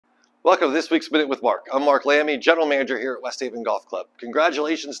Welcome to this week's Minute with Mark. I'm Mark Lammy, General Manager here at West Haven Golf Club.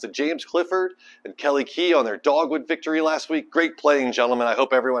 Congratulations to James Clifford and Kelly Key on their Dogwood victory last week. Great playing, gentlemen. I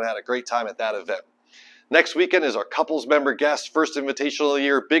hope everyone had a great time at that event. Next weekend is our couples member guest, first invitational of the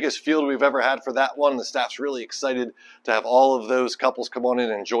year, biggest field we've ever had for that one. The staff's really excited to have all of those couples come on in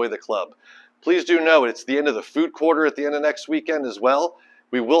and enjoy the club. Please do know it's the end of the food quarter at the end of next weekend as well.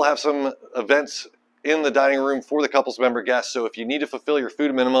 We will have some events in the dining room for the couples member guests. So if you need to fulfill your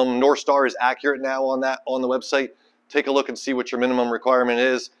food minimum, North Star is accurate now on that on the website. Take a look and see what your minimum requirement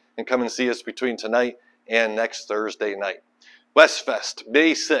is and come and see us between tonight and next Thursday night. Westfest,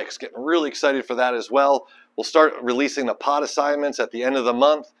 May 6th, getting really excited for that as well. We'll start releasing the pod assignments at the end of the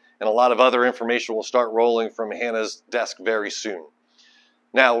month, and a lot of other information will start rolling from Hannah's desk very soon.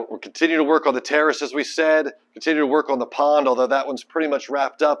 Now, we'll continue to work on the terrace, as we said, continue to work on the pond, although that one's pretty much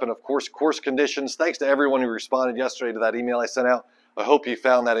wrapped up, and of course, course conditions. Thanks to everyone who responded yesterday to that email I sent out. I hope you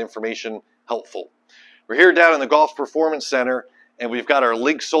found that information helpful. We're here down in the Golf Performance Center, and we've got our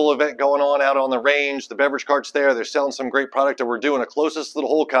Link Soul event going on out on the range. The beverage cart's there. They're selling some great product, and we're doing a closest little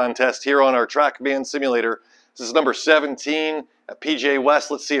hole contest here on our TrackMan simulator. This is number 17 at PGA West.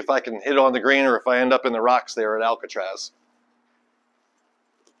 Let's see if I can hit on the green or if I end up in the rocks there at Alcatraz.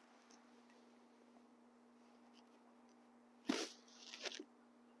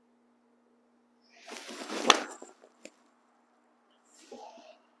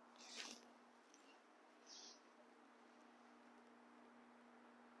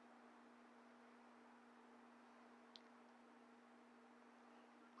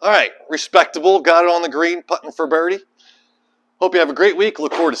 All right, respectable, got it on the green, putting for birdie. Hope you have a great week.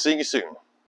 Look forward to seeing you soon.